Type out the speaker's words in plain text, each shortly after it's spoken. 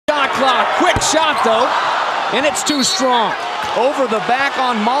clock. Quick shot, though, and it's too strong. Over the back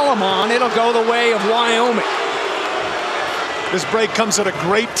on Malaman. It'll go the way of Wyoming. This break comes at a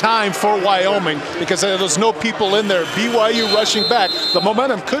great time for Wyoming because there's no people in there. BYU rushing back. The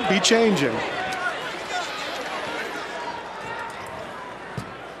momentum could be changing.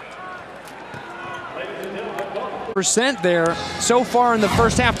 Percent there so far in the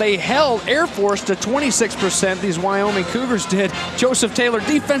first half. They held Air Force to 26%. These Wyoming Cougars did. Joseph Taylor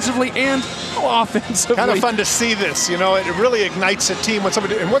defensively and offensively. Kind of fun to see this. You know, it really ignites a team when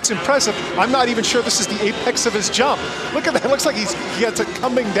somebody. And what's impressive, I'm not even sure this is the apex of his jump. Look at that. It looks like he gets it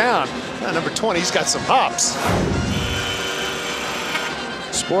coming down. Number 20, he's got some hops.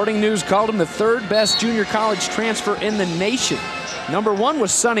 Sporting News called him the third best junior college transfer in the nation. Number 1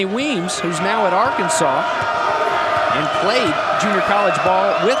 was Sonny Weems, who's now at Arkansas, and played junior college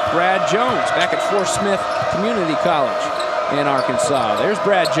ball with Brad Jones back at Fort Smith Community College in Arkansas. There's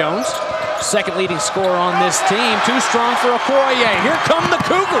Brad Jones, second leading scorer on this team. Too strong for Okoye. Here come the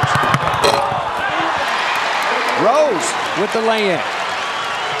Cougars. Rose with the lay-in.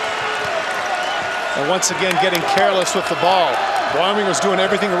 And once again, getting careless with the ball. Wyoming was doing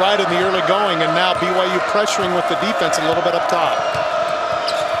everything right in the early going, and now BYU pressuring with the defense a little bit up top.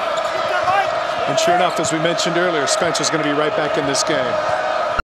 And sure enough, as we mentioned earlier, Spencer's going to be right back in this game.